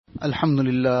الحمد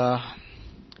لله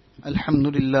الحمد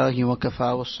لله وكفى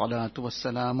والصلاة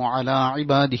والسلام على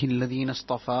عباده الذين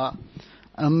اصطفى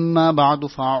أما بعد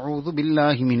فأعوذ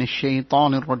بالله من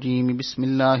الشيطان الرجيم بسم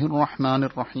الله الرحمن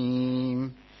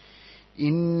الرحيم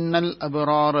إن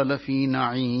الأبرار لفي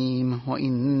نعيم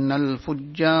وإن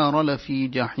الفجار لفي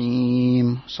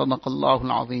جحيم صدق الله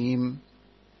العظيم.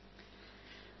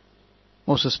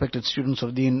 Most respected students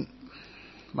of Deen,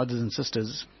 mothers and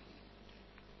sisters,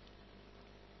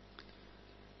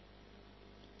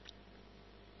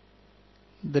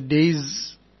 the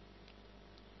days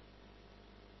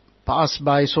pass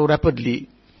by so rapidly,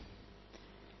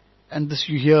 and this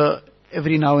you hear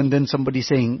every now and then somebody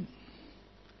saying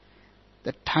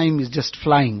that time is just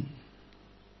flying.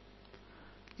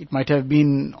 It might have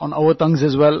been on our tongues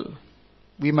as well.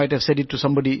 We might have said it to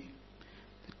somebody,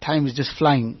 that time is just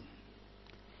flying.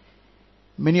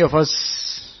 Many of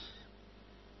us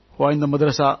who are in the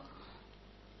madrasa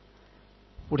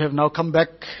would have now come back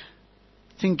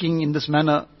thinking in this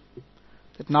manner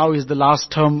that now is the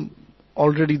last term,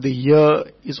 already the year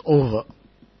is over.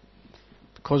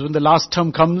 Because when the last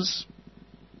term comes,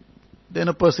 then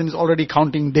a person is already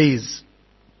counting days.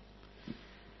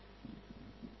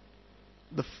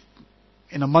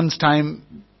 In a month's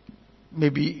time,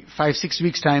 maybe 5-6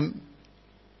 weeks time,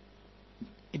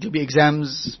 it will be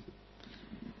exams,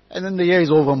 and then the year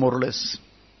is over more or less.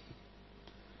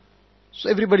 So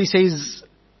everybody says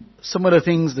similar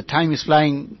things, the time is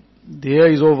flying, the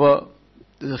year is over,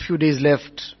 there's a few days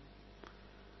left.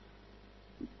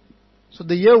 So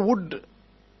the year would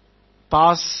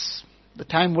pass, the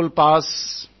time will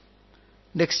pass,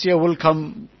 next year will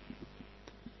come.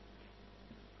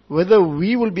 Whether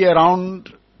we will be around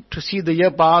to see the year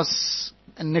pass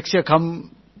and next year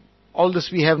come, all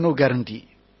this we have no guarantee.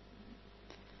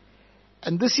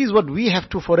 And this is what we have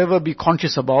to forever be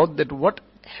conscious about, that what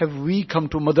have we come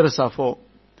to madrasa for?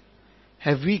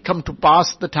 Have we come to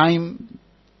pass the time?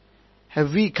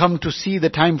 Have we come to see the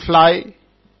time fly?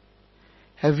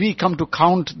 Have we come to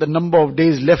count the number of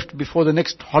days left before the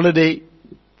next holiday?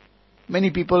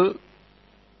 Many people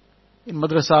in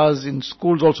madrasas, in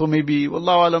schools also maybe,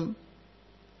 wallahu alam,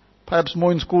 perhaps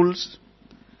more in schools,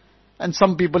 and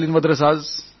some people in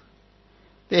madrasas,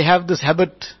 they have this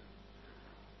habit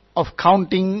of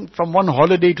counting from one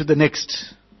holiday to the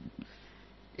next.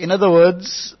 In other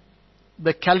words,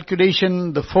 the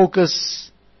calculation, the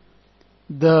focus,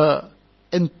 the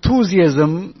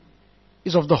enthusiasm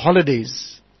is of the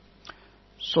holidays.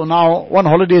 So now one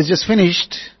holiday is just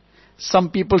finished.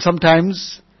 Some people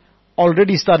sometimes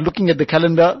already start looking at the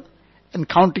calendar and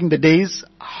counting the days,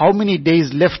 how many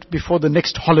days left before the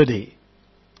next holiday.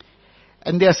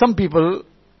 And there are some people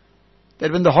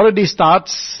that when the holiday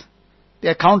starts, they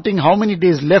are counting how many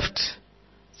days left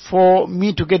for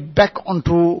me to get back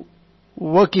onto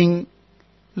working,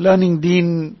 learning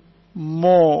Deen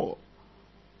more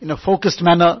in a focused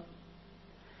manner.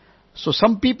 So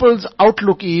some people's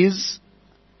outlook is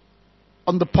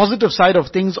on the positive side of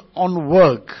things, on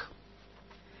work.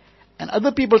 And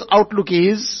other people's outlook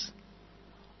is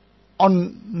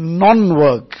on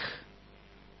non-work.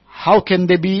 How can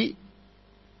there be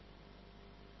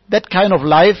that kind of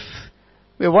life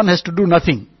where one has to do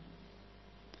nothing?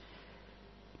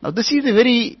 Now this is a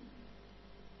very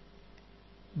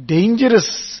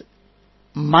dangerous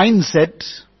mindset.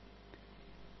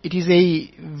 It is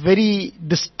a very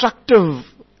destructive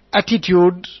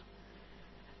attitude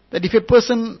that if a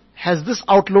person has this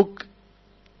outlook,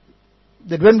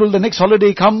 that when will the next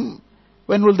holiday come,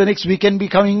 when will the next weekend be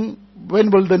coming,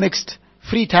 when will the next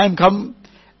free time come,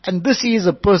 and this is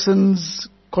a person's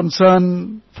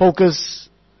concern, focus.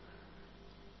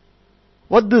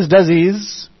 What this does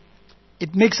is,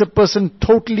 it makes a person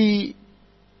totally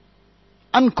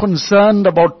unconcerned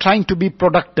about trying to be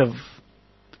productive,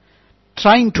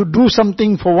 trying to do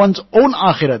something for one's own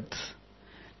akhirat,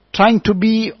 trying to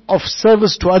be of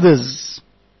service to others.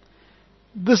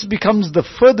 This becomes the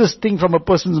furthest thing from a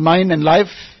person's mind and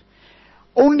life.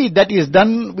 Only that is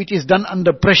done which is done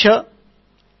under pressure,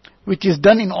 which is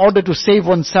done in order to save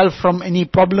oneself from any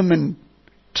problem and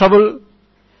trouble.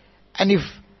 And if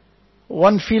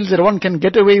one feels that one can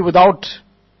get away without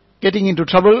getting into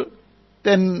trouble,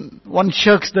 then one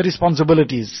shirks the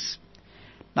responsibilities.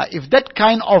 Now if that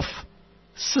kind of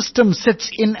system sets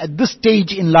in at this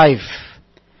stage in life,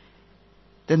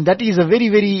 then that is a very,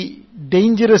 very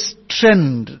dangerous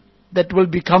trend that will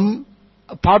become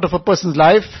a part of a person's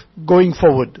life going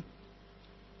forward.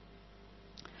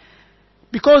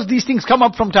 Because these things come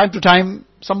up from time to time,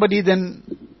 somebody then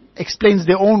explains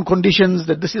their own conditions,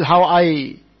 that this is how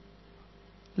I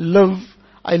live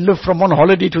from one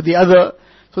holiday to the other.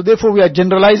 So therefore we are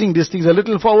generalizing these things a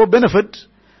little for our benefit,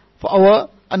 for our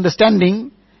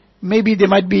understanding. Maybe there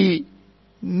might be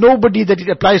nobody that it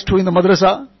applies to in the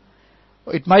madrasa.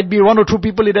 It might be one or two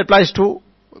people it applies to.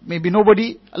 Maybe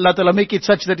nobody. Allah Ta'ala make it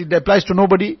such that it applies to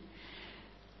nobody.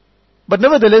 But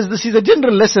nevertheless, this is a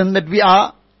general lesson that we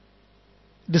are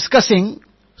discussing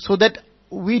so that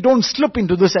we don't slip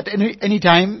into this at any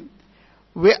time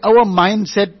where our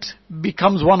mindset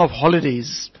becomes one of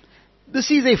holidays.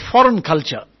 This is a foreign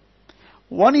culture.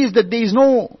 One is that there is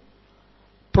no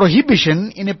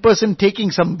prohibition in a person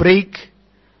taking some break,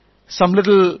 some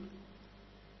little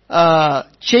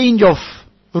change of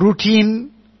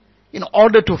routine in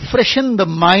order to freshen the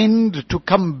mind to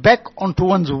come back onto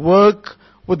one's work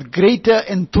with greater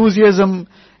enthusiasm,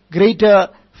 greater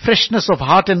freshness of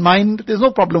heart and mind. There's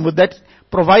no problem with that,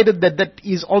 provided that that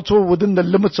is also within the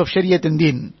limits of Shariat and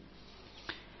Deen.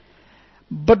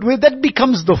 But where that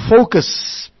becomes the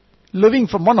focus, living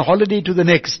from one holiday to the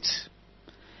next,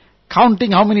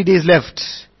 counting how many days left,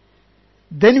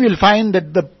 then we'll find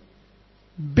that the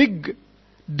big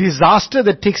disaster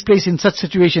that takes place in such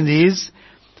situations is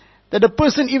that a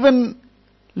person even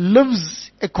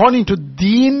lives according to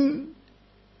Deen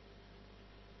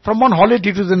from one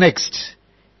holiday to the next.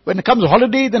 When it comes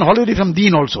holiday, then holiday from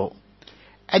Deen also.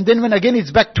 And then when again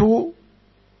it's back to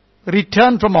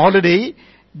return from a holiday,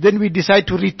 then we decide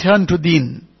to return to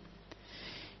Deen.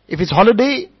 If it's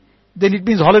holiday, then it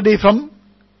means holiday from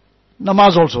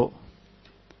namaz also.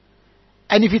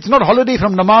 And if it's not holiday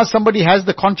from namaz, somebody has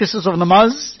the consciousness of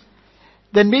namaz,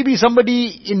 then maybe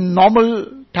somebody in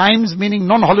normal times, meaning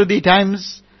non-holiday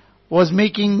times, was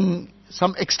making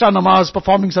some extra namaz,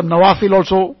 performing some nawafil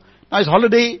also. Now it's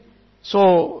holiday,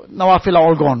 so nawafil are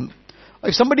all gone.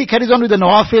 If somebody carries on with the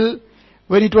nawafil,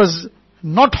 when it was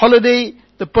not holiday,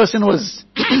 the person was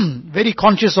very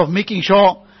conscious of making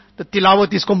sure the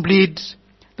tilawat is complete,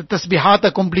 the tasbihat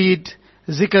are complete,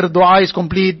 zikr, dua is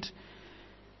complete.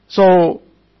 So,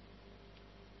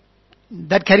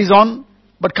 that carries on.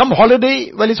 But come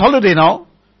holiday, well it's holiday now.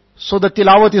 So the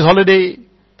tilawat is holiday,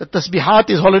 the tasbihat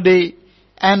is holiday,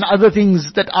 and other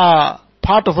things that are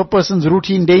part of a person's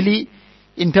routine daily,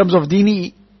 in terms of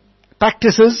dini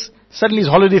practices, suddenly is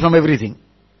holiday from everything.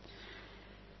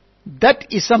 That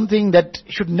is something that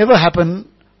should never happen.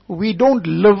 We don't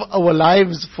live our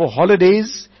lives for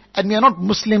holidays, and we are not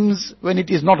Muslims when it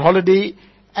is not holiday,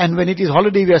 and when it is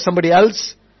holiday we are somebody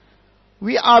else.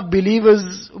 We are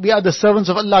believers, we are the servants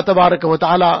of Allah Tabaraka wa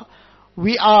Ta'ala,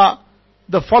 we are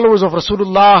the followers of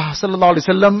Rasulullah Sallallahu Alaihi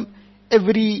Wasallam.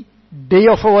 Every day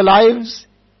of our lives,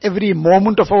 every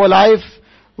moment of our life,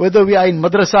 whether we are in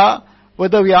madrasa,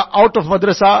 whether we are out of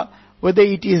madrasa, whether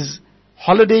it is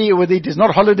holiday, whether it is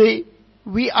not holiday,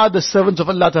 we are the servants of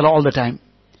Allah Ta'ala all the time.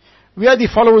 We are the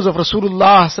followers of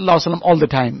Rasulullah Sallallahu Alaihi Wasallam all the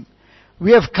time.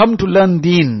 We have come to learn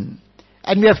deen,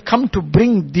 and we have come to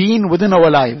bring deen within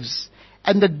our lives.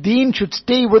 And the deen should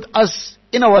stay with us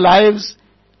in our lives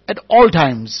at all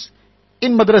times.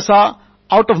 In madrasa,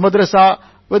 out of madrasa,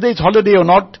 whether it's holiday or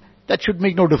not, that should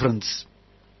make no difference.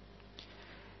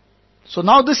 So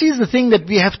now this is the thing that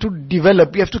we have to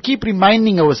develop. We have to keep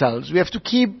reminding ourselves. We have to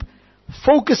keep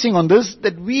focusing on this,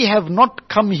 that we have not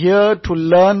come here to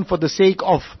learn for the sake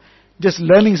of just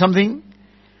learning something,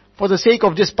 for the sake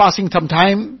of just passing some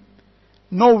time.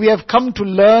 No, we have come to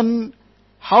learn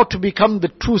how to become the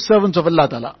true servants of Allah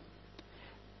Ta'ala.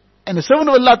 And the servant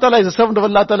of Allah Ta'ala is a servant of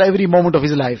Allah Ta'ala every moment of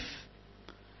his life.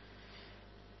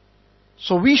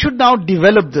 So we should now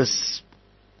develop this.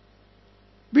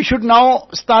 We should now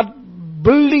start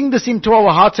building this into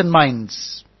our hearts and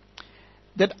minds.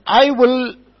 That I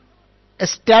will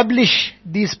establish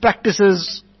these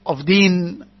practices of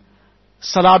deen,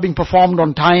 salah being performed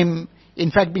on time, in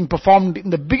fact being performed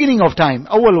in the beginning of time,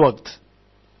 awal waqt.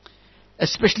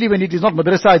 Especially when it is not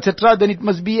madrasa, etc., then it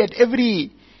must be at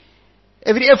every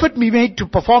effort be made to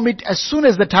perform it as soon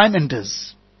as the time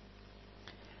enters.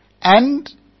 And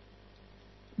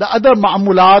the other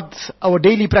ma'amulat, our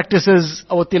daily practices,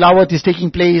 our tilawat is taking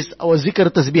place, our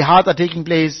zikr, tasbihat are taking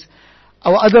place,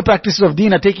 our other practices of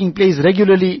deen are taking place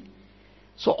regularly.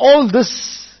 So all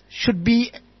this should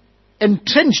be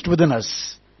entrenched within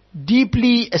us,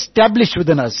 deeply established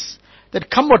within us. That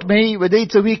come what may, whether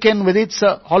it's a weekend, whether it's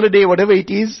a holiday, whatever it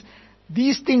is,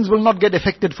 these things will not get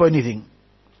affected for anything.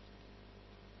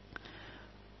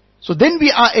 So then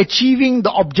we are achieving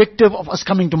the objective of us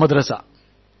coming to madrasa.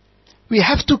 We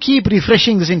have to keep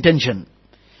refreshing this intention.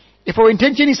 If our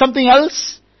intention is something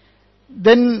else,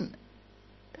 then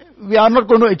we are not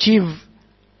going to achieve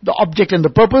the object and the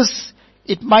purpose.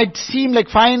 It might seem like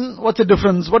fine, what's the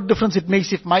difference? What difference it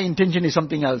makes if my intention is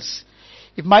something else?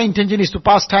 If my intention is to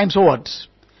pass time, so what?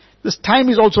 This time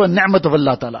is also a ni'mat of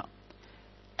Allah Ta'ala.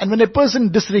 And when a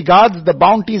person disregards the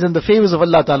bounties and the favors of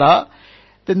Allah Ta'ala,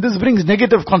 then this brings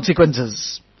negative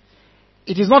consequences.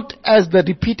 It is not as the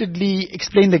repeatedly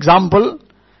explained example,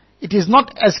 it is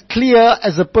not as clear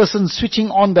as a person switching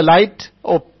on the light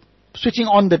or switching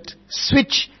on that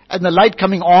switch and the light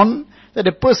coming on, that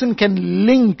a person can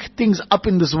link things up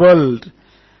in this world.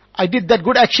 I did that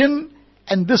good action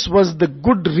and this was the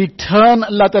good return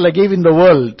Allah Ta'ala gave in the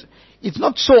world. It's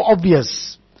not so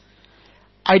obvious.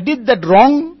 I did that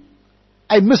wrong,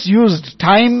 I misused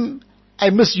time, I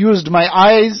misused my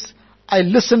eyes, I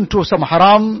listened to some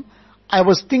haram, I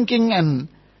was thinking and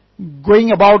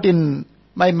going about in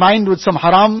my mind with some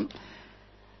haram,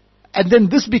 and then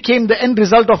this became the end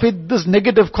result of it, this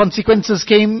negative consequences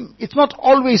came. It's not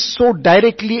always so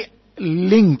directly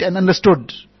linked and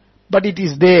understood, but it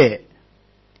is there.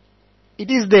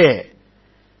 It is there.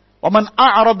 وَمَنْ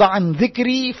أَعْرَضَ عَنْ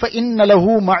ذِكْرِي فَإِنَّ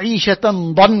لَهُ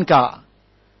مَعِيشَةً ضَنْكَ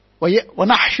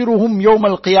وَنَحْشُرُهُمْ يَوْمَ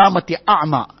الْقِيَامَةِ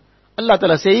أَعْمَى. Allah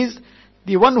Ta'ala says,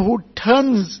 the one who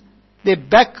turns their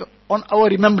back on our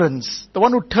remembrance, the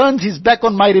one who turns his back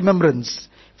on my remembrance,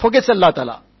 forgets Allah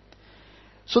Ta'ala.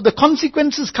 So the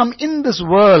consequences come in this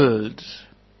world.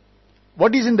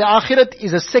 What is in the akhirat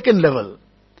is a second level.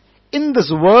 In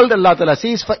this world, Allah Ta'ala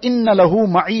says, فَإِنَّ لَهُ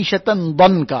مَعِيشَةً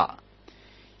ضَنْكَ.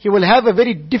 He will have a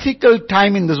very difficult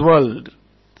time in this world.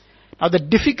 Now the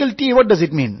difficulty, what does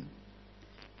it mean?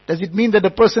 Does it mean that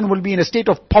the person will be in a state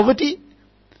of poverty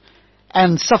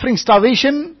and suffering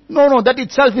starvation? No, that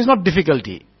itself is not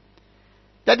difficulty.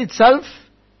 That itself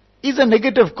is a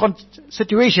negative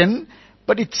situation,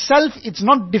 but itself it's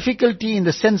not difficulty in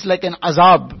the sense like an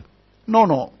azab.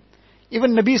 No.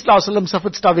 Even Nabi Sallallahu Alaihi Wasallam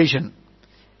suffered starvation.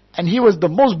 And he was the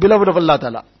most beloved of Allah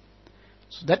Ta'ala.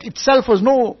 So that itself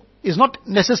is not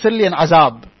necessarily an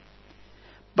azab.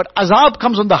 But azab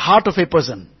comes on the heart of a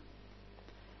person.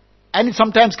 And it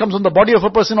sometimes comes on the body of a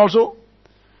person also.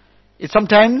 It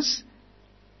sometimes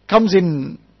comes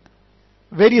in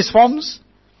various forms.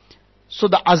 So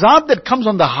the azab that comes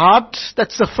on the heart,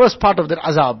 that's the first part of that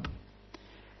azab.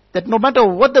 That no matter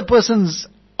what the person's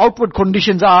outward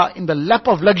conditions are, in the lap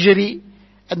of luxury,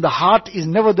 and the heart is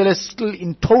nevertheless still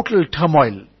in total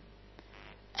turmoil.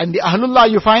 And the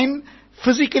Ahlullah you find,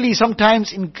 physically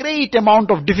sometimes in great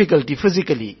amount of difficulty,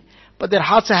 physically. But their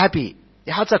hearts are happy.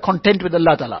 Their hearts are content with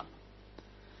Allah Ta'ala.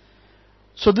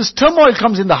 So this turmoil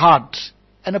comes in the heart.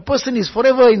 And a person is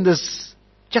forever in this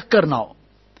chakkar now.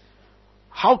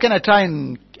 How can I try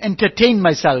and entertain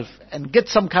myself and get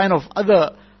some kind of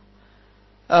other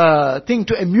thing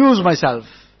to amuse myself?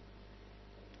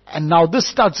 And now this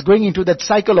starts going into that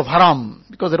cycle of haram.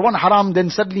 Because that one haram then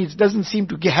suddenly it doesn't seem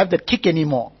to have that kick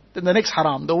anymore. Then the next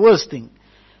haram, the worst thing.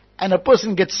 And a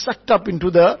person gets sucked up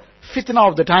into the fitna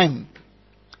of the time.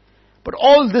 But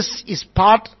all this is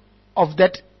part of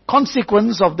that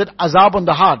consequence of that azab on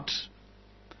the heart.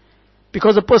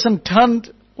 Because a person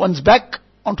turned one's back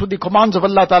onto the commands of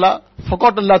Allah Ta'ala,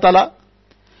 forgot Allah Ta'ala.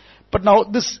 But now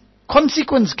this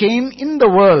consequence came in the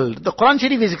world. The Quran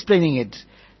Sharif is explaining it.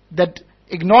 That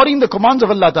ignoring the commands of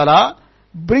Allah Ta'ala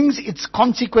brings its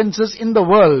consequences in the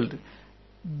world.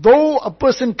 Though a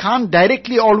person can't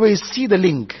directly always see the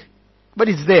link, but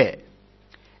it's there.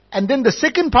 And then the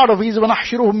second part of it is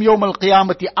وَنَحْشُرُهُمْ يَوْمَ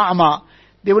الْقِيَامَةِ أَعْمَى.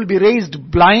 They will be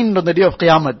raised blind on the day of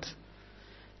Qiyamah.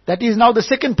 That is now the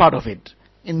second part of it.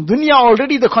 In dunya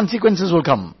already the consequences will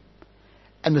come.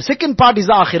 And the second part is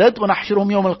the akhirat.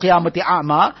 وَنَحْشُرُهُمْ يَوْمَ الْقِيَامَةِ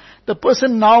أَعْمَى. The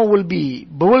person now will be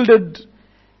bewildered.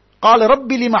 قَالَ رَبِّ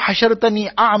لِمَ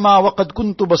حَشَرْتَنِي أَعْمَى وَقَدْ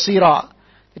كُنْتُ بَصِيرًا.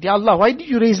 That, Ya Allah, why did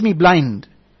you raise me blind?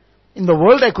 In the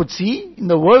world I could see. In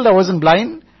the world I wasn't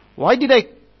blind. Why did I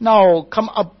now come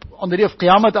up on the day of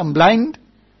Qiyamah, I'm blind?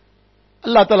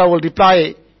 Allah Ta'ala will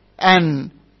reply,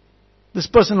 and this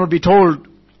person will be told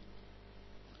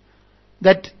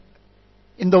that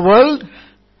in the world,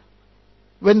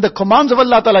 when the commands of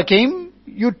Allah Ta'ala came,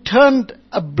 you turned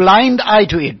a blind eye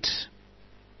to it.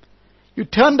 You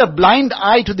turned a blind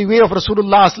eye to the way of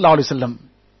Rasulullah Sallallahu Alaihi Wasallam.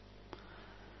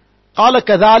 قَالَ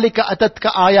كَذَلِكَ أَتَتْكَ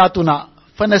آيَاتُنَا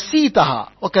فَنَسِيتَهَا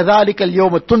وَكَذَلِكَ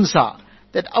الْيَوْمَ تُنْسَى.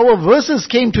 That our verses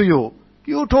came to you,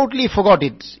 you totally forgot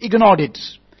it, ignored it.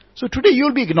 So today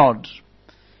you'll be ignored.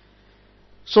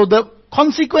 So the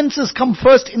consequences come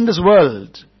first in this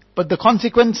world, but the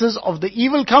consequences of the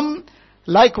evil come,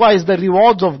 likewise the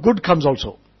rewards of good comes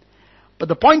also. But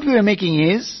the point we were making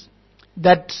is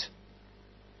that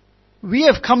we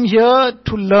have come here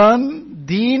to learn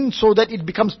deen so that it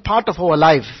becomes part of our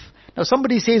life. Now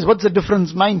somebody says, what's the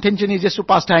difference? My intention is just to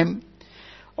pass time.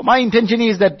 Or my intention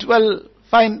is that, well,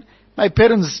 fine, my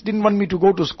parents didn't want me to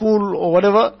go to school or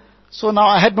whatever, so now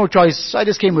I had no choice, so I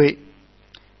just came away.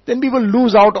 then we will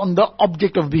lose out on the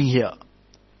object of being here.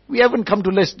 We haven't come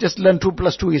to just learn 2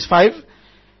 plus 2 is 5.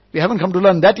 We haven't come to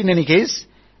learn that in any case.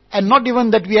 And not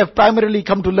even that we have primarily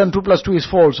come to learn 2 plus 2 is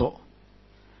 4 also.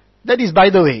 That is by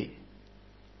the way.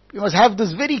 We must have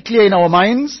this very clear in our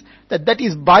minds that that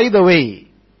is by the way.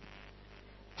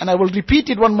 And I will repeat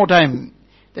it one more time.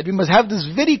 That we must have this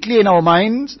very clear in our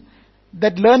minds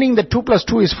that learning that 2 plus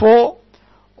 2 is 4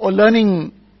 or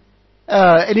learning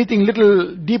anything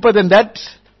little deeper than that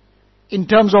in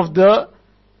terms of the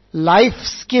life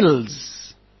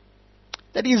skills,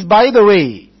 that is by the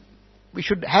way. We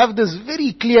should have this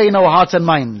very clear in our hearts and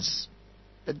minds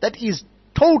that that is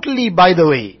totally by the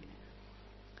way.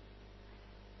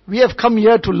 We have come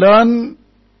here to learn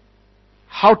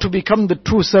how to become the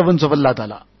true servants of Allah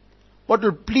Ta'ala. What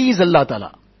will please Allah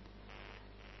Ta'ala.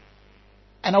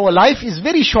 And our life is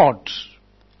very short.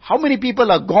 How many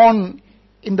people are gone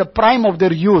in the prime of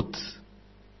their youth?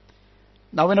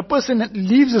 Now when a person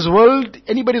leaves this world,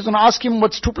 anybody is going to ask him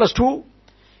what's 2 plus 2?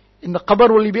 In the qabr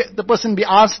will the person be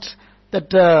asked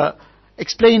that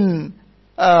explain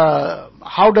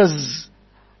how does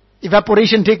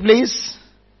evaporation take place?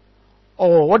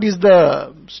 Or what is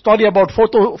the story about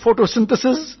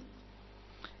photosynthesis?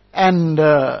 And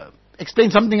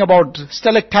explain something about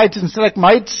stalactites and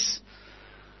stalagmites.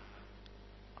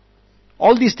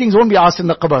 All these things won't be asked in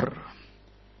the qabr.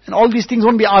 And all these things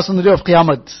won't be asked on the day of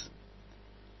Qiyamah.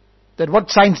 That what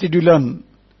science did you learn?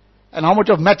 And how much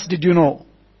of maths did you know?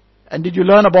 And did you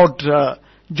learn about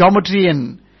geometry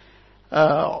and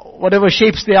whatever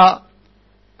shapes they are?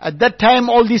 At that time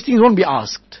all these things won't be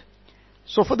asked.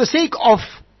 So for the sake of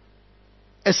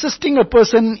assisting a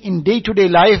person in day-to-day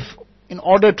life in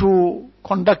order to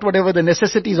conduct whatever the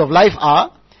necessities of life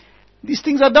are, these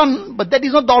things are done, but that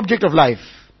is not the object of life.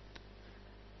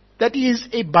 That is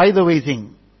a by-the-way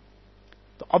thing.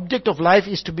 The object of life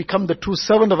is to become the true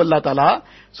servant of Allah Ta'ala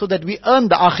so that we earn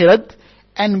the akhirat,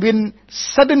 and when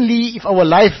suddenly if our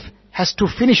life has to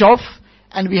finish off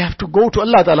and we have to go to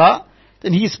Allah Ta'ala,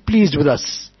 then He is pleased with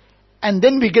us. And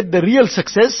then we get the real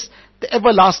success, the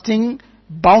everlasting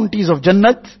bounties of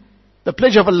Jannat, the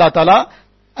pleasure of Allah Ta'ala,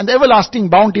 and the everlasting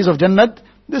bounties of Jannat.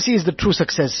 This is the true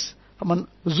success. فَمَنْ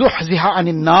زُحْزِحَ عَنِ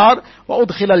النَّارِ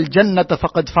وَأُدْخِلَ الْجَنَّةَ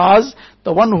فَقَدْ فَازَ.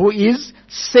 The one who is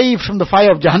saved from the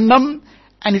fire of Jahannam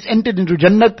and is entered into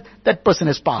Jannat, that person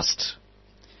has passed.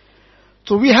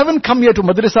 So we haven't come here to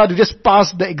madrasa to just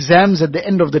pass the exams at the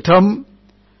end of the term.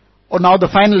 Or now the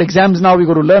final exams, now we've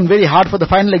got to learn very hard for the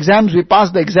final exams. We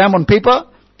passed the exam on paper.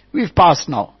 We've passed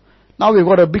now. Now we've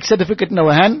got a big certificate in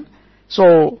our hand.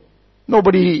 So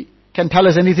nobody can tell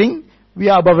us anything. We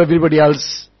are above everybody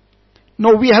else.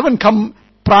 No, we haven't come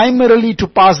primarily to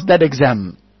pass that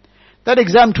exam. That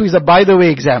exam too is a by the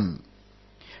way exam.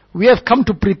 We have come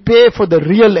to prepare for the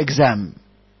real exam.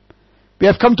 We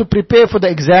have come to prepare for the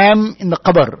exam in the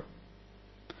qabr.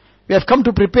 We have come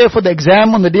to prepare for the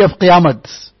exam on the day of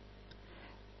Qiyamah.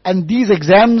 And these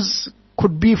exams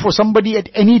could be for somebody at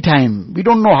any time. We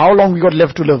don't know how long we got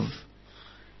left to live.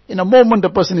 In a moment a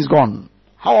person is gone.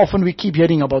 How often we keep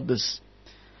hearing about this.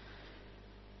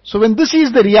 So when this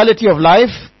is the reality of life,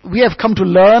 we have come to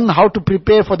learn how to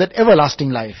prepare for that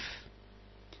everlasting life.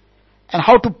 And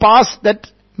how to pass that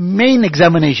main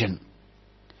examination.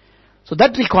 So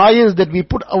that requires that we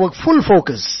put our full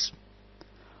focus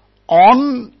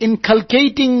on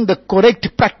inculcating the correct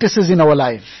practices in our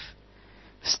life.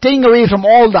 Staying away from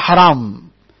all the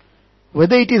haram.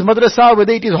 Whether it is madrasa,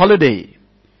 whether it is holiday.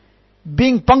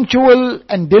 Being punctual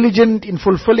and diligent in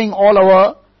fulfilling all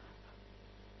our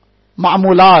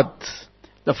ma'amulat.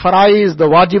 The faraiz, the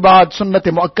wajibat, sunnat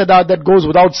mu'akkadat that goes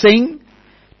without saying.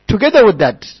 Together with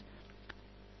that,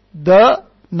 the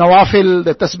nawafil,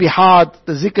 the tasbihat,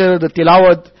 the zikr, the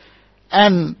tilawat,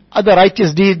 and other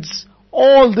righteous deeds.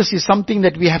 All this is something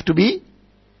that we have to be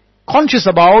conscious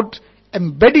about,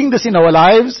 embedding this in our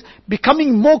lives,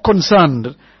 becoming more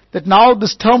concerned that now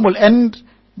this term will end,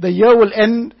 the year will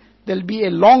end, there will be a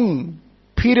long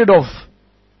period of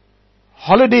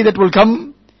holiday that will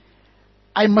come.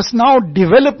 I must now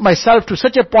develop myself to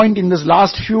such a point in this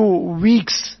last few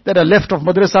weeks that are left of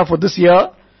madrasa for this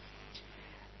year,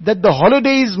 that the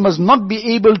holidays must not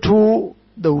be able to,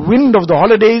 the wind of the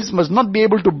holidays must not be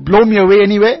able to blow me away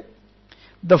anywhere.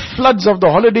 The floods of the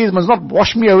holidays must not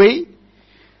wash me away.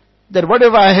 That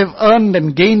whatever I have earned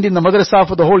and gained in the madrasa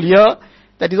for the whole year,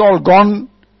 that is all gone,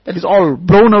 that is all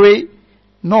blown away.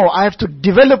 No, I have to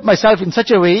develop myself in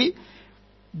such a way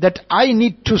that I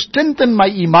need to strengthen my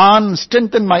iman,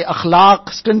 strengthen my akhlaq,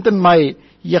 strengthen my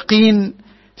yaqeen,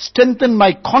 strengthen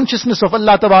my consciousness of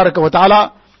Allah Tabaraka wa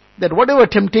Ta'ala, that whatever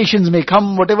temptations may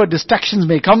come, whatever distractions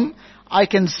may come, I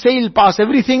can sail past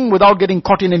everything without getting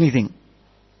caught in anything.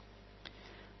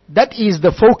 That is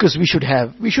the focus we should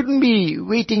have. We shouldn't be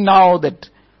waiting now that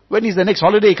when is the next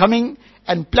holiday coming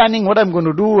and planning what I'm going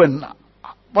to do and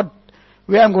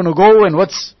where I'm going to go and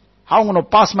how I'm going to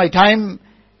pass my time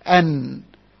and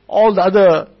all the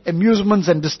other amusements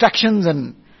and distractions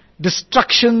and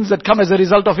distractions that come as a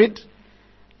result of it.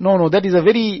 No, that is a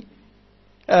very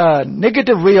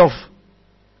negative way of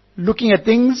looking at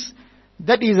things.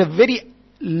 That is a very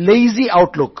lazy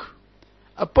outlook.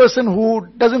 A person who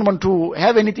doesn't want to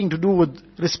have anything to do with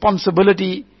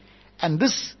responsibility, and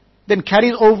this then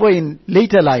carries over in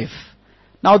later life.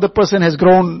 Now the person has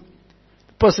grown,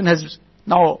 the person has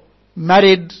now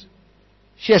married,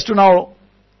 she has to now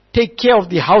take care of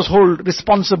the household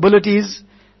responsibilities.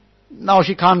 Now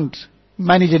she can't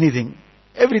manage anything.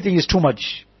 Everything is too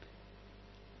much.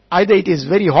 Either it is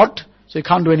very hot, so you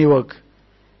can't do any work.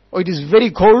 Or it is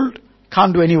very cold,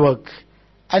 can't do any work.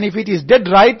 And if it is dead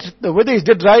right, the weather is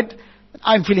dead right,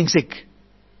 I'm feeling sick.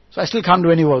 So I still can't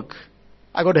do any work.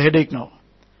 I got a headache now.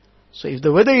 So if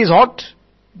the weather is hot,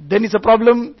 then it's a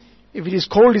problem. If it is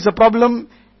cold, it's a problem.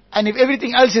 And if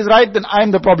everything else is right, then I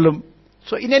am the problem.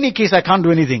 So in any case, I can't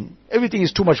do anything. Everything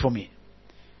is too much for me.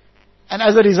 And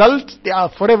as a result, there are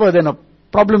forever then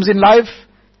problems in life,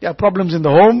 there are problems in the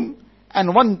home,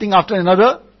 and one thing after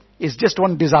another is just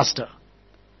one disaster.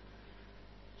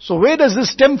 So where does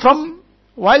this stem from?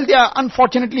 While there are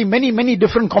unfortunately many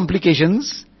different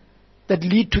complications that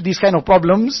lead to these kind of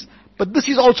problems, but this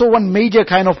is also one major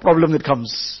kind of problem that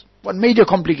comes. One major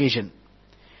complication.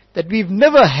 That we've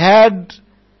never had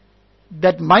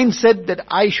that mindset that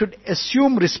I should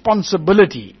assume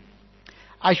responsibility.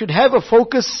 I should have a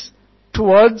focus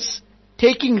towards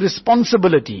taking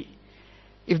responsibility.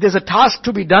 If there's a task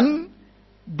to be done,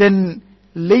 then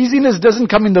laziness doesn't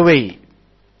come in the way.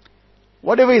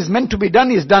 Whatever is meant to be done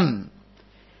is done.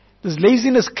 This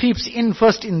laziness creeps in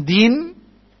first in deen,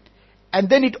 and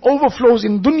then it overflows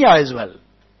in dunya as well.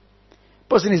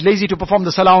 Person is lazy to perform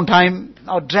the salah on time,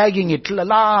 now dragging it till the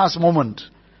last moment.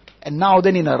 And now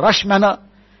then in a rush manner,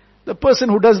 the person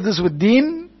who does this with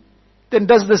deen, then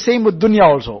does the same with dunya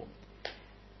also.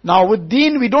 Now with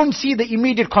deen, we don't see the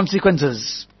immediate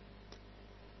consequences.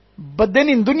 But then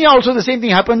in dunya also the same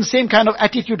thing happens, same kind of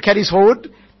attitude carries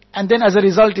forward, and then as a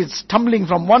result it's tumbling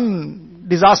from one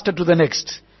disaster to the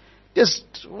next.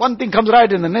 Just one thing comes right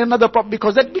and then another problem,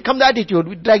 because that becomes the attitude.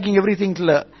 We're dragging everything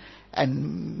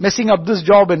and messing up this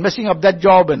job and messing up that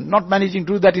job and not managing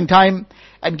to do that in time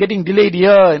and getting delayed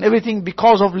here and everything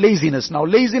because of laziness. Now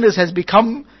laziness has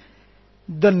become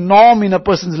the norm in a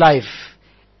person's life.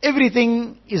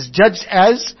 Everything is judged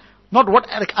as not what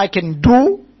I can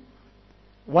do.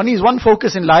 One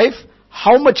focus in life,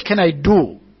 how much can I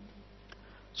do?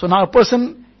 So now a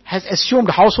person has assumed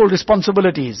household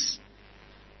responsibilities.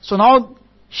 So now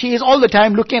she is all the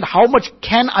time looking at how much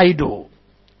can I do?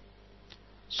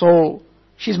 So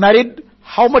she's married,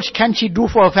 how much can she do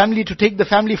for her family to take the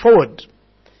family forward?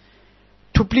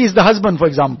 To please the husband, for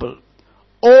example.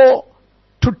 Or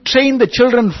to train the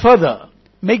children further,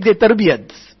 make their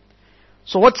tarbiyat.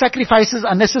 So what sacrifices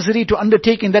are necessary to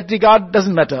undertake in that regard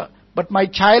doesn't matter. But my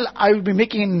child, I will be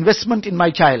making an investment in my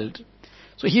child.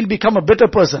 So he'll become a better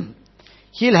person.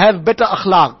 He'll have better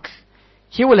akhlaq.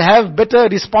 He will have better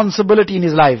responsibility in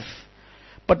his life.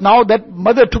 But now that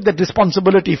mother took that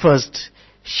responsibility first.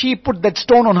 She put that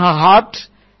stone on her heart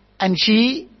and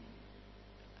she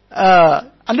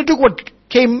undertook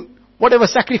whatever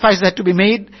sacrifices had to be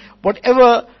made,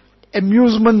 whatever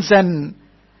amusements and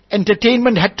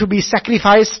entertainment had to be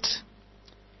sacrificed.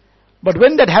 But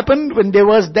when that happened, when there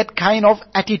was that kind of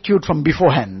attitude from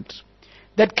beforehand,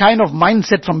 that kind of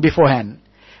mindset from beforehand.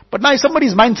 But now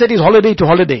somebody's mindset is holiday to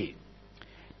holiday.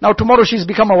 Now tomorrow she's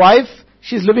become a wife,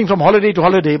 she's living from holiday to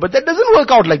holiday, but that doesn't work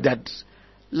out like that.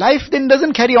 Life then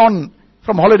doesn't carry on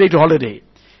from holiday to holiday.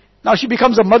 Now she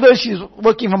becomes a mother, she's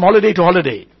working from holiday to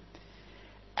holiday.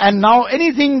 And now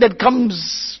anything that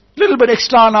comes a little bit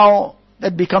extra now,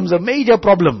 that becomes a major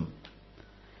problem.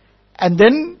 And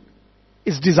then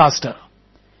it's disaster.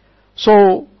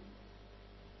 So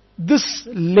this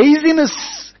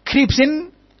laziness creeps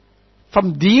in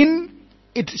from deen,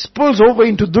 it spills over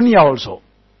into dunya also.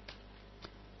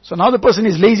 So now the person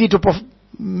is lazy to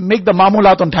make the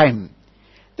mamulat on time.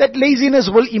 That laziness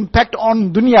will impact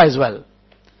on dunya as well.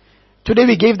 Today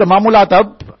we gave the mamulat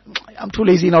up. I'm too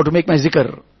lazy now to make my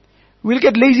zikr. We'll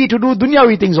get lazy to do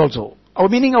dunyawi things also.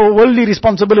 Meaning our worldly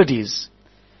responsibilities.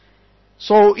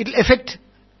 So it'll affect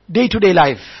day-to-day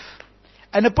life.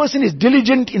 And a person is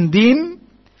diligent in deen,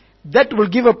 that will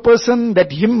give a person that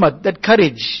himmat, that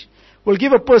courage, will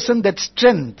give a person that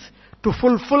strength to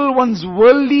fulfill one's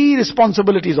worldly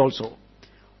responsibilities also,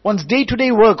 one's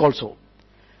day-to-day work also.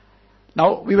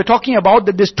 Now, we were talking about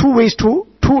that there's two ways two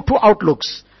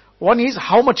outlooks. One is,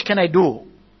 how much can I do?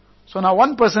 So now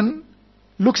one person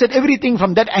looks at everything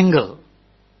from that angle.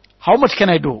 How much can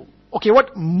I do? Okay,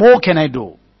 what more can I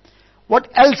do? What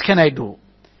else can I do?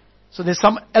 So there's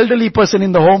some elderly person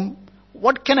in the home.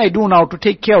 What can I do now to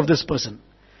take care of this person?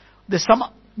 There's some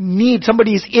need,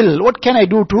 somebody is ill. What can I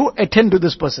do to attend to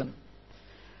this person?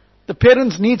 The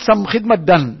parents need some khidmat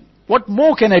done. What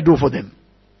more can I do for them?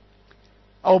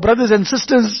 Our brothers and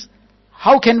sisters,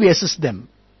 how can we assist them?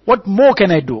 What more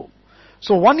can I do?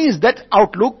 So one is that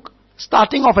outlook,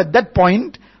 starting off at that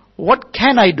point, what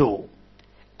can I do?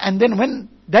 And then when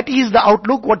that is the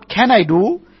outlook, what can I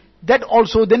do? That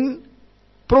also then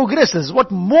progresses.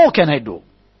 What more can I do?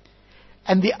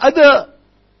 And the other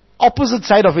opposite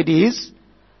side of it is,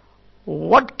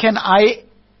 what can I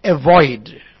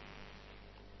avoid?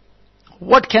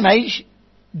 What can I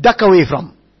duck away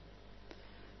from?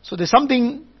 So there's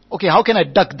something, okay, how can I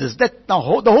duck this? That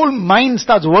now the whole mind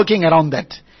starts working around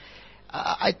that.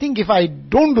 I think if I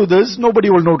don't do this, nobody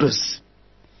will notice.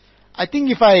 I think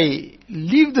if I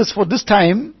leave this for this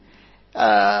time,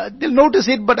 they'll notice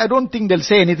it, but I don't think they'll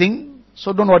say anything.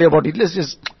 So don't worry about it.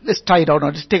 Let's try it out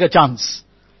now. Just take a chance.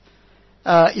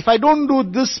 If I don't do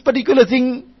this particular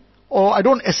thing, or I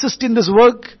don't assist in this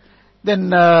work,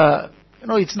 then,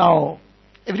 it's now,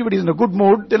 everybody's in a good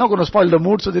mood. They're not going to spoil the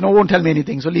mood, so they won't tell me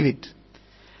anything, so leave it.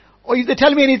 Or if they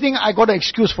tell me anything, I got an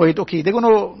excuse for it. Okay,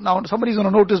 now somebody's going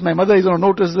to notice, my mother is going to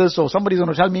notice this, or somebody's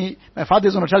going to tell me, my father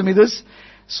is going to tell me this.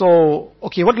 So,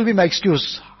 okay, what will be my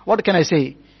excuse? What can I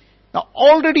say? Now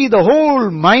already the whole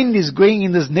mind is going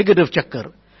in this negative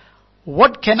chakkar.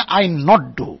 What can I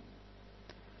not do?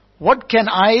 What can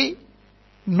I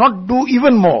not do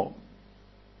even more?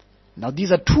 Now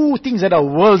these are two things that are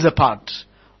worlds apart.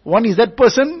 One is that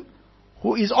person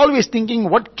who is always thinking,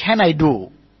 what can I do?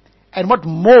 And what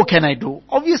more can I do?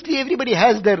 Obviously everybody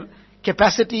has their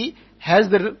capacity, has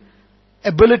their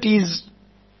abilities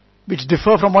which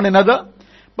differ from one another.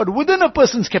 But within a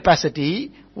person's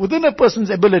capacity, within a person's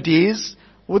abilities,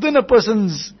 within a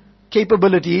person's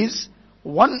capabilities,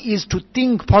 one is to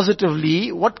think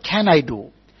positively, what can I do?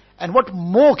 And what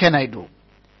more can I do?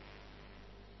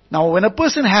 Now when a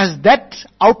person has that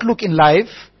outlook in life,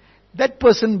 that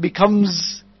person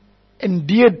becomes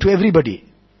endeared to everybody.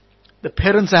 The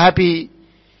parents are happy,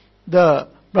 the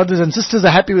brothers and sisters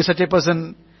are happy with such a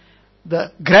person,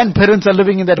 the grandparents are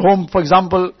living in that home, for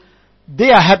example,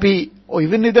 they are happy, or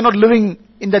even if they're not living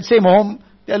in that same home,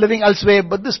 they are living elsewhere,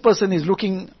 but this person is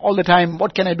looking all the time,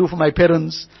 what can I do for my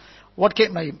parents?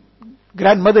 My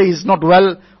grandmother is not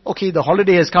well, okay, the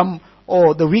holiday has come,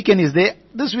 or the weekend is there,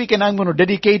 this weekend I'm going to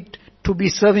dedicate to be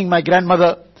serving my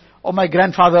grandmother, or my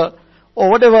grandfather,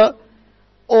 or whatever,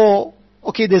 or,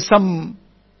 okay, there's some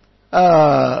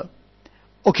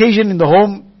occasion in the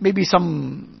home, maybe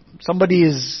somebody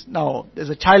is now, there's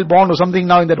a child born or something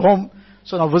now in that home,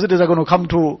 so now visitors are going to come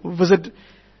to visit.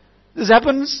 This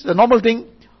happens, the normal thing.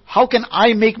 How can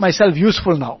I make myself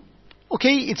useful now?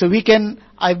 Okay, it's a weekend,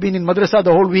 I've been in madrasa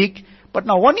the whole week, but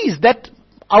now one is that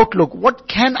outlook, what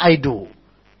can I do?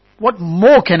 What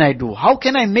more can I do? How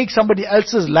can I make somebody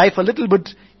else's life a little bit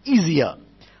easier?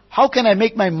 How can I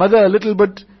make my mother a little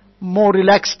bit more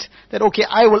relaxed? That okay,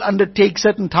 I will undertake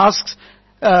certain tasks,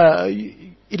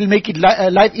 it'll make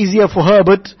life easier for her a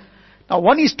bit. Now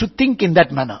one is to think in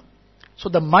that manner. So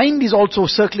the mind is also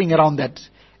circling around that.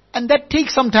 And that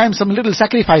takes sometimes some little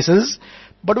sacrifices.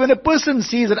 But when a person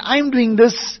sees that I'm doing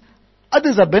this,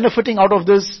 others are benefiting out of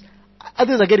this,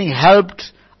 others are getting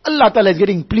helped, Allah Ta'ala is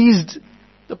getting pleased,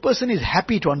 the person is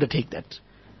happy to undertake that.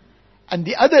 And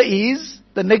the other is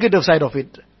the negative side of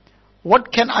it.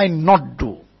 What can I not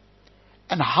do?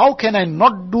 And how can I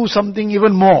not do something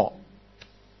even more?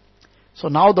 So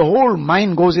now the whole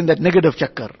mind goes in that negative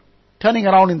chakkar, turning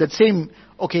around in that same,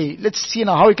 okay, let's see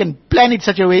now how we can plan it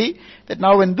such a way that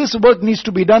now when this work needs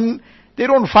to be done, they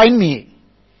don't find me.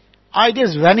 I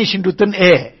just vanish into thin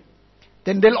air.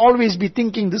 Then they'll always be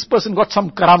thinking this person got some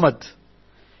karamat.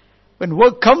 When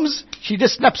work comes, she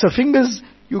just snaps her fingers,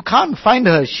 you can't find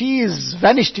her. She is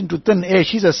vanished into thin air.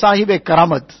 She's a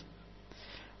sahib-e-karamat.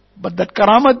 But that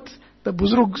karamat, the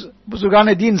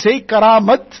Buzurgan-e-Deen say,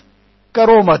 karamat,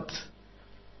 karomat.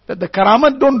 That the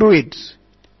karamat don't do it.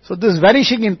 So this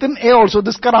vanishing in thin air also,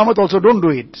 this karamat also don't do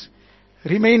it.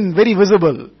 Remain very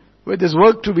visible. Where there's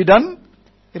work to be done,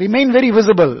 remain very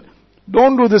visible.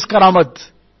 Don't do this karamat.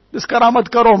 This karamat,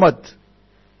 karomat.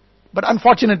 But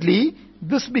unfortunately,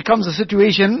 this becomes a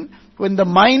situation when the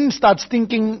mind starts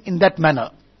thinking in that manner.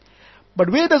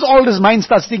 But where does all this mind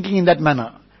starts thinking in that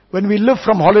manner? when we live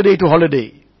from holiday to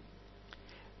holiday,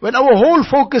 when our whole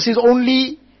focus is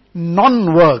only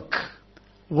non-work.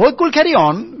 Work will carry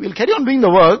on, we'll carry on doing the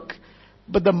work,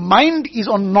 but the mind is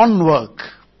on non-work.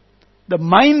 The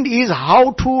mind is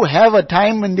how to have a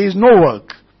time when there is no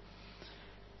work.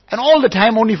 And all the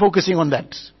time only focusing on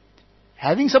that.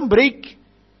 Having some break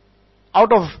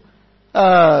out of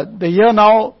the year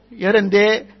now, here and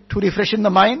there, to refreshen the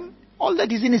mind, all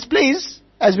that is in its place,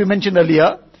 as we mentioned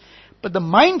earlier. But the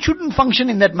mind shouldn't function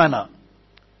in that manner.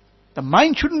 The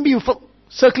mind shouldn't be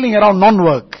circling around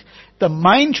non-work. The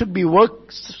mind should be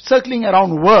circling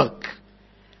around work.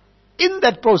 In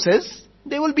that process,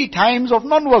 there will be times of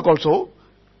non-work also.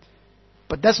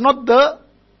 But that's not the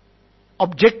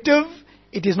objective,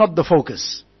 it is not the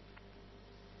focus.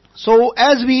 So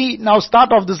as we now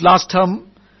start off this last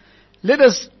term, let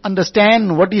us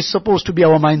understand what is supposed to be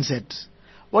our mindset.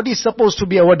 What is supposed to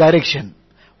be our direction.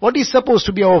 What is supposed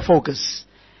to be our focus.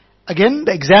 Again,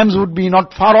 the exams would be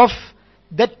not far off.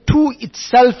 That too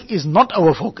itself is not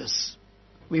our focus.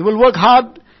 We will work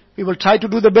hard, we will try to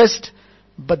do the best,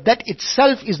 but that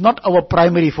itself is not our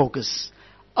primary focus.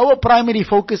 Our primary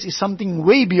focus is something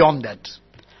way beyond that.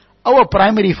 Our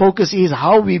primary focus is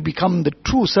how we become the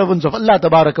true servants of Allah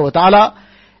Tabaraka wa Ta'ala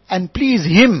and please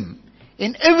Him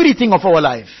in everything of our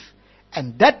life.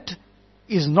 And that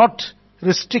is not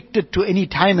restricted to any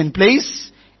time and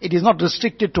place. It is not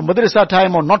restricted to madrasa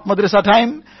time or not madrasa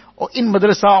time, or in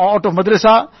madrasa or out of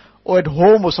madrasa, or at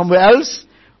home or somewhere else.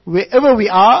 Wherever we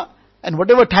are, and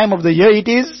whatever time of the year it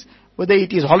is, whether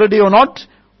it is holiday or not,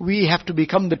 we have to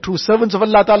become the true servants of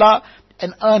Allah Ta'ala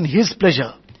and earn His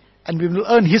pleasure. And we will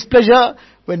earn His pleasure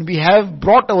when we have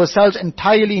brought ourselves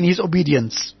entirely in His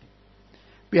obedience.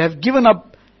 We have given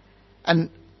up and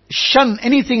shun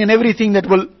anything and everything that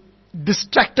will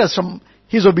distract us from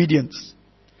His obedience.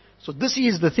 So this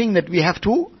is the thing that we have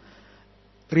to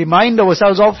remind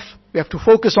ourselves of, we have to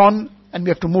focus on, and we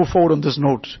have to move forward on this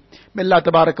note. May Allah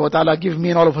Tabaraka wa Ta'ala give me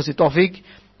and all of us the tawfiq.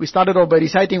 We started off by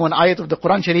reciting one ayat of the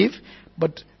Quran Sharif,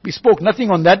 but we spoke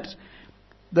nothing on that.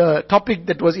 The topic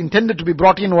that was intended to be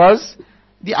brought in was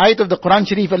the ayat of the Quran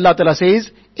Sharif. Allah Ta'ala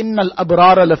says, Innal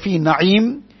abrara lafi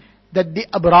na'im, that the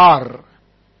abrar,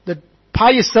 the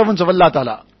pious servants of Allah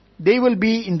Ta'ala, they will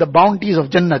be in the bounties of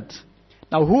Jannat.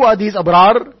 Now who are these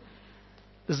abrar?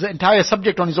 This is the entire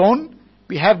subject on its own.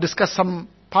 We have discussed some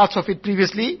parts of it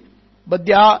previously, but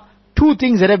there are two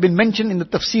things that have been mentioned in the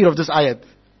tafsir of this ayat.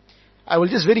 I will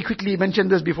just very quickly mention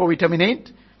this before we terminate.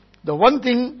 The one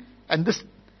thing, and this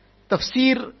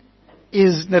tafsir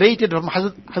is narrated from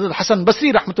Hazrat Hassan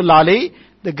Basri rahmatullah alayhi,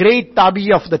 the great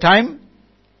tabi of the time.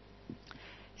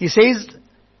 He says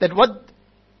that what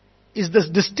is the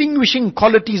distinguishing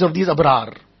qualities of these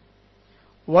abrar?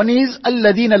 One is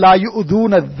alladhina la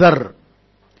yu'dhuna adh-dharr,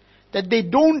 that they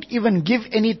don't even give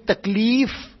any taklif,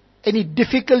 any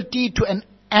difficulty to an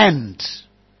ant.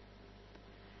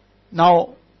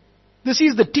 Now, this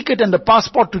is the ticket and the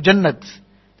passport to Jannat,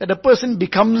 that a person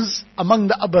becomes among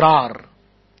the abrar.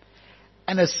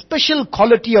 And a special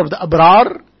quality of the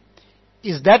abrar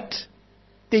is that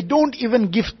they don't even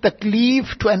give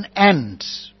taklif to an ant.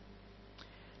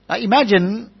 Now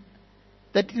imagine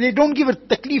that they don't give a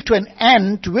taklif to an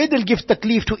ant, where they'll give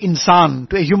taklif to insan,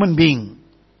 to a human being.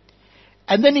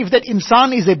 And then if that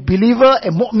insan is a believer,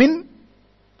 a mu'min,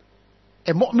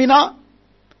 a mu'mina,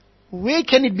 where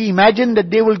can it be imagined that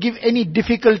they will give any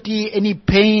difficulty, any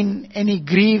pain, any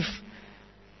grief,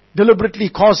 deliberately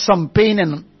cause some pain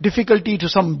and difficulty to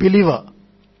some believer?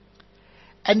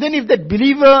 And then if that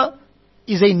believer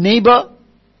is a neighbor,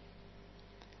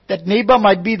 that neighbor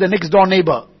might be the next door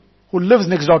neighbor who lives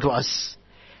next door to us.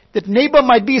 That neighbor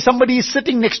might be somebody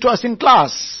sitting next to us in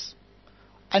class,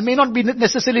 and may not be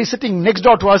necessarily sitting next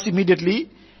door to us immediately.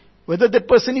 Whether that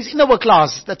person is in our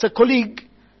class, that's a colleague,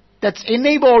 that's a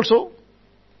neighbor also.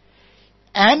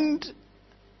 And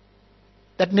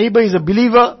that neighbor is a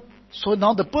believer. So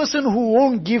now the person who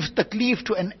won't give taklif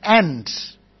to an ant,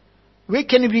 where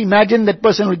can we imagine that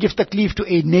person will give taklif to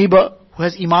a neighbor who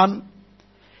has iman?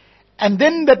 And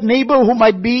then that neighbor who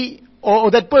might be,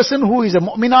 or that person who is a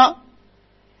mu'mina,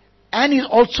 and is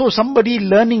also somebody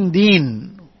learning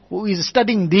deen, who is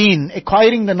studying deen,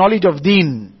 acquiring the knowledge of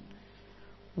deen.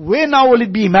 Where now will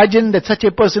it be imagined that such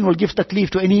a person will give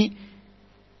taklif to any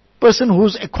person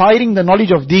who's acquiring the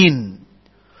knowledge of deen,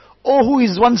 or who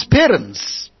is one's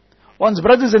parents, one's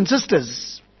brothers and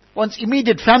sisters, one's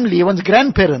immediate family, one's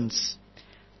grandparents?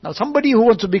 Now somebody who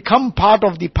wants to become part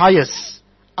of the pious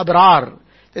abrar,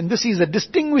 then this is a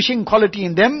distinguishing quality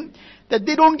in them, that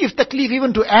they don't give taklif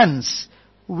even to ants.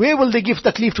 Where will they give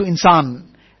taklif to insan?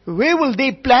 Where will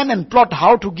they plan and plot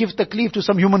how to give taklif to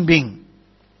some human being?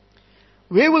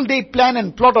 Where will they plan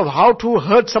and plot of how to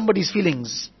hurt somebody's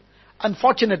feelings?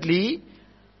 Unfortunately,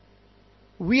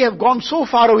 we have gone so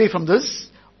far away from this.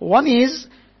 One is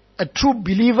a true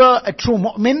believer, a true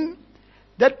mu'min.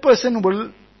 That person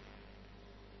will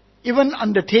even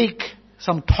undertake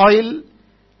some toil.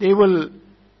 They will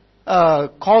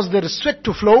cause their sweat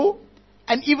to flow.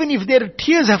 And even if their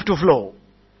tears have to flow,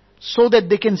 so that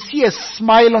they can see a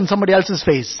smile on somebody else's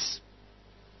face.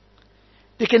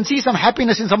 They can see some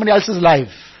happiness in somebody else's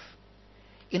life.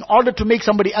 In order to make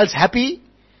somebody else happy,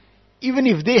 even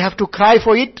if they have to cry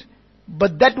for it,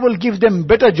 but that will give them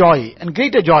better joy and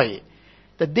greater joy,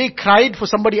 that they cried for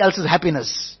somebody else's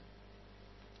happiness.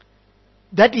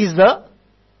 That is the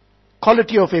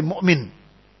quality of a mu'min.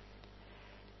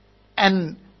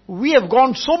 And we have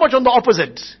gone so much on the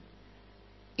opposite.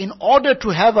 In order to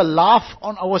have a laugh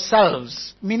on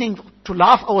ourselves, meaning to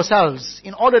laugh ourselves,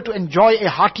 in order to enjoy a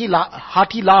hearty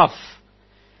laugh,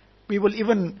 we will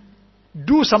even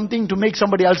do something to make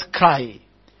somebody else cry.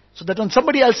 So that when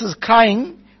somebody else is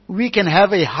crying, we can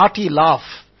have a hearty laugh.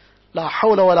 La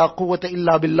hawla wa la quwwata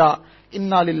illa billah.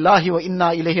 Inna lillahi wa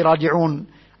inna ilayhi raji'un.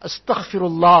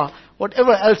 Astaghfirullah.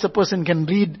 Whatever else a person can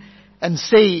read and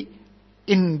say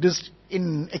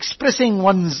in expressing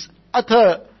one's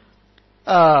utter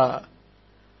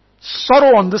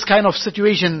sorrow on this kind of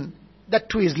situation, that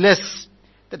too is less.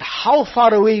 That how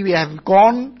far away we have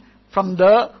gone from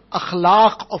the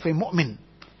akhlaq of a mu'min,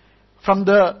 from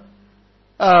the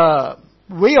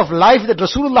way of life that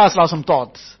Rasulullah sallallahu alaihi wasallam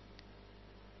taught.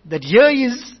 That here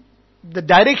is the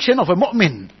direction of a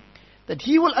mu'min, that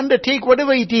he will undertake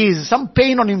whatever it is, some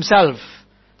pain on himself,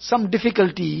 some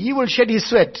difficulty, he will shed his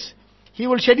sweat, he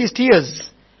will shed his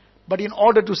tears, but in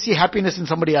order to see happiness in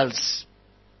somebody else.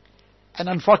 And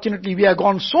unfortunately we have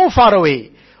gone so far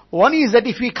away. One is that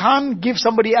if we can't give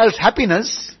somebody else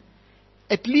happiness,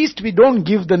 at least we don't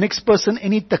give the next person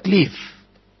any taklif.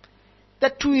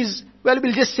 That too is, well,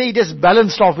 we'll just say it is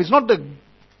balanced off. It's not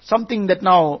something that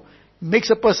now makes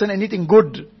a person anything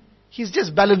good. He's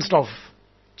just balanced off.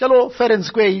 Chalo, fair and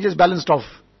square, he just balanced off.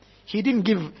 He didn't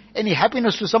give any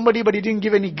happiness to somebody, but he didn't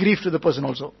give any grief to the person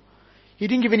also. He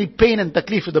didn't give any pain and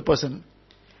taklif to the person.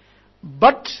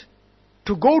 But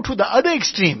to go to the other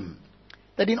extreme,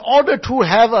 that in order to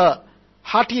have a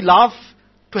hearty laugh,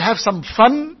 to have some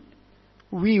fun,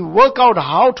 we work out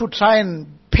how to try and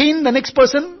pain the next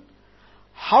person,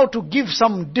 how to give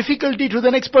some difficulty to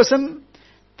the next person.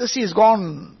 This is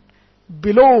gone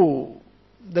below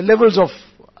the levels of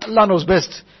Allah knows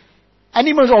best.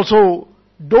 Animals also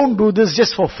don't do this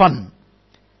just for fun.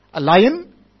 A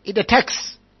lion, it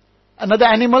attacks another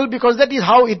animal because that is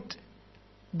how it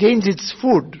gains its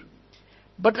food.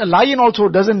 But a lion also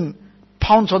doesn't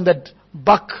pounce on that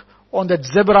buck, on that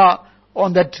zebra,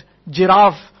 on that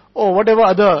giraffe, or whatever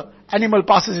other animal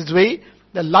passes its way.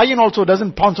 The lion also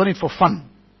doesn't pounce on it for fun.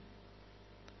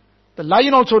 The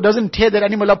lion also doesn't tear that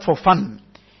animal up for fun.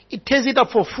 It tears it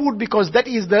up for food because that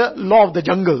is the law of the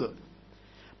jungle.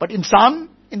 But insan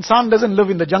doesn't live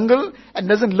in the jungle and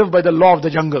doesn't live by the law of the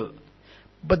jungle.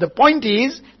 But the point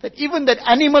is that even that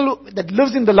animal that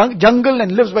lives in the jungle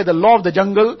and lives by the law of the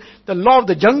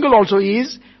jungle also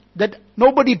is that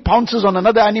nobody pounces on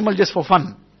another animal just for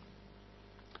fun.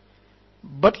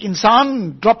 But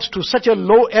insan drops to such a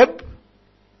low ebb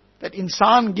that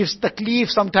insan gives taklif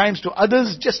sometimes to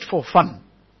others just for fun.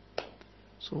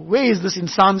 So where is this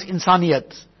insan's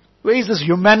insaniyat? Where is this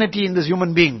humanity in this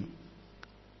human being?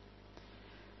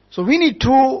 So we need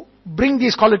to bring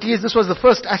these qualities. This was the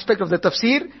first aspect of the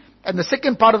tafsir. And the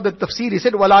second part of the tafsir, he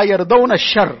said, وَلَا يَرْضَوْنَ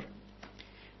الشَّرِّ.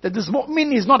 That this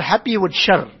mu'min is not happy with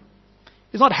shar.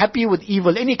 He's not happy with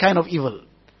evil, any kind of evil.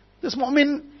 This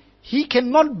mu'min, he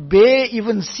cannot bear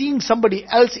even seeing somebody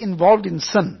else involved in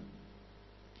sin.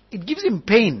 It gives him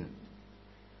pain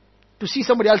to see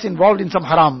somebody else involved in some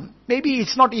haram. Maybe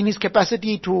it's not in his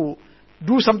capacity to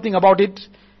do something about it,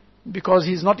 because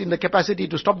he's not in the capacity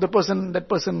to stop the person. That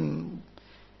person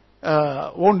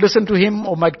won't listen to him,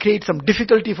 or might create some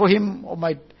difficulty for him, or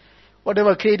might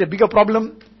create a bigger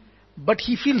problem. But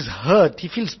he feels hurt, he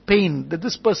feels pain that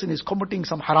this person is committing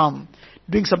some haram,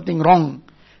 doing something wrong.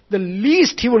 The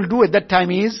least he will do at that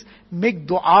time is make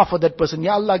dua for that person.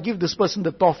 Ya Allah, give this person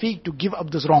the tawfiq to give up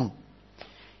this wrong.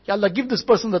 Ya Allah, give this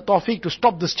person the tawfiq to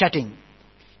stop this chatting.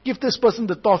 Give this person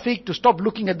the tawfiq to stop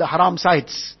looking at the haram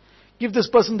sites. Give this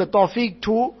person the tawfiq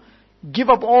to give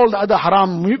up all the other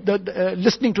haram,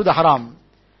 listening to the haram.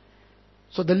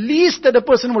 So the least that a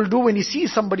person will do when he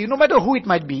sees somebody, no matter who it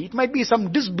might be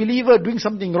some disbeliever doing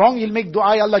something wrong, he'll make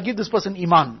dua, Ya Allah, give this person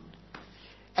iman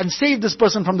and save this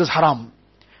person from this haram.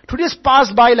 To just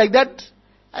pass by like that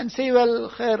and say,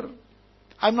 well, khair,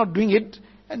 I'm not doing it,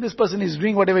 and this person is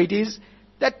doing whatever it is,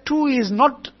 that too is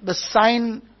not the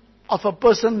sign of a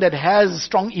person that has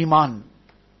strong iman.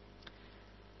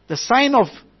 The sign of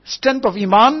strength of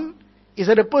iman is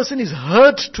that a person is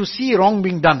hurt to see wrong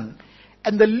being done.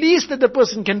 And the least that the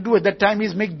person can do at that time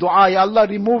is make dua, Ya Allah,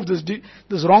 remove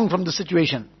this wrong from the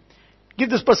situation. Give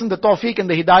this person the tawfiq and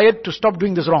the hidayat to stop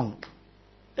doing this wrong.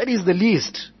 That is the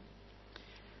least.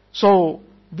 So,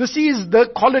 this is the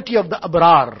quality of the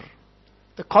abrar.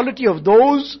 The quality of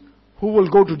those who will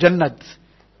go to Jannat.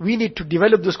 We need to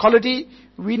develop this quality.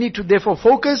 We need to therefore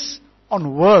focus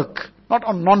on work, not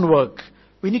on non-work.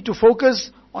 We need to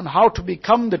focus on how to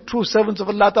become the true servants of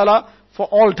Allah Ta'ala for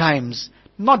all times.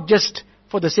 Not just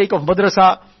for the sake of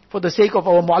madrasa, for the sake of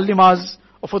our muallimas,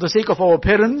 or for the sake of our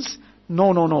parents.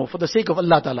 No, no, no. For the sake of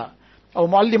Allah Ta'ala. Our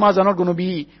muallimas are not going to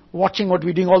be watching what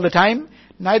we're doing all the time.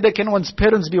 Neither can one's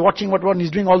parents be watching what one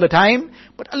is doing all the time.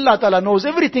 But Allah Ta'ala knows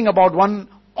everything about one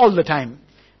all the time.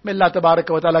 May Allah Tabaraka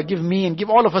wa Ta'ala give me and give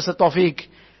all of us a tawfiq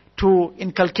to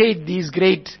inculcate these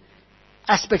great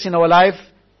aspects in our life.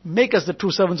 Make us the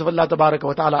true servants of Allah Tabaraka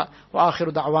wa Ta'ala. Wa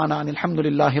akhiru da'wana anil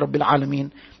hamdulillahi rabbil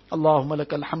alameen. اللهم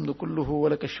لك الحمد كله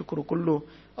ولك الشكر كله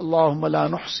اللهم لا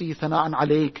نحصي ثناء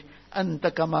عليك أنت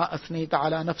كما أثنيت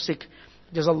على نفسك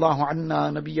جزا الله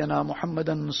عنا نبينا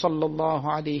محمدا صلى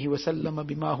الله عليه وسلم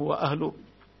بما هو أهله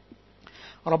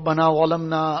ربنا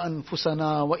ظلمنا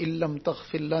أنفسنا وإن لم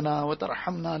تغفر لنا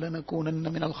وترحمنا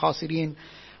لنكونن من الخاسرين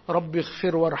رب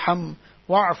اغفر وارحم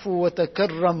واعف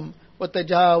وتكرم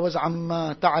وتجاوز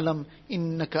عما تعلم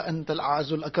إنك أنت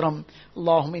الأعز الأكرم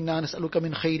اللهم إنا نسألك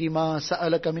من خير ما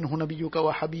سألك منه نبيك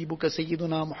وحبيبك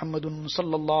سيدنا محمد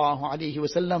صلى الله عليه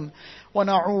وسلم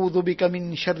ونعوذ بك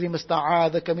من شر ما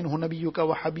استعاذك منه نبيك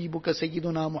وحبيبك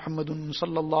سيدنا محمد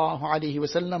صلى الله عليه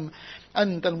وسلم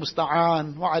أنت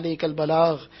المستعان وعليك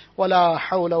البلاغ ولا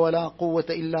حول ولا قوة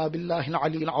إلا بالله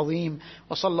العلي العظيم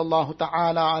وصلى الله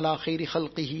تعالى على خير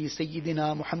خلقه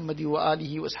سيدنا محمد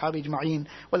وآله وأصحابه أجمعين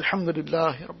والحمد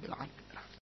لله رب العالمين.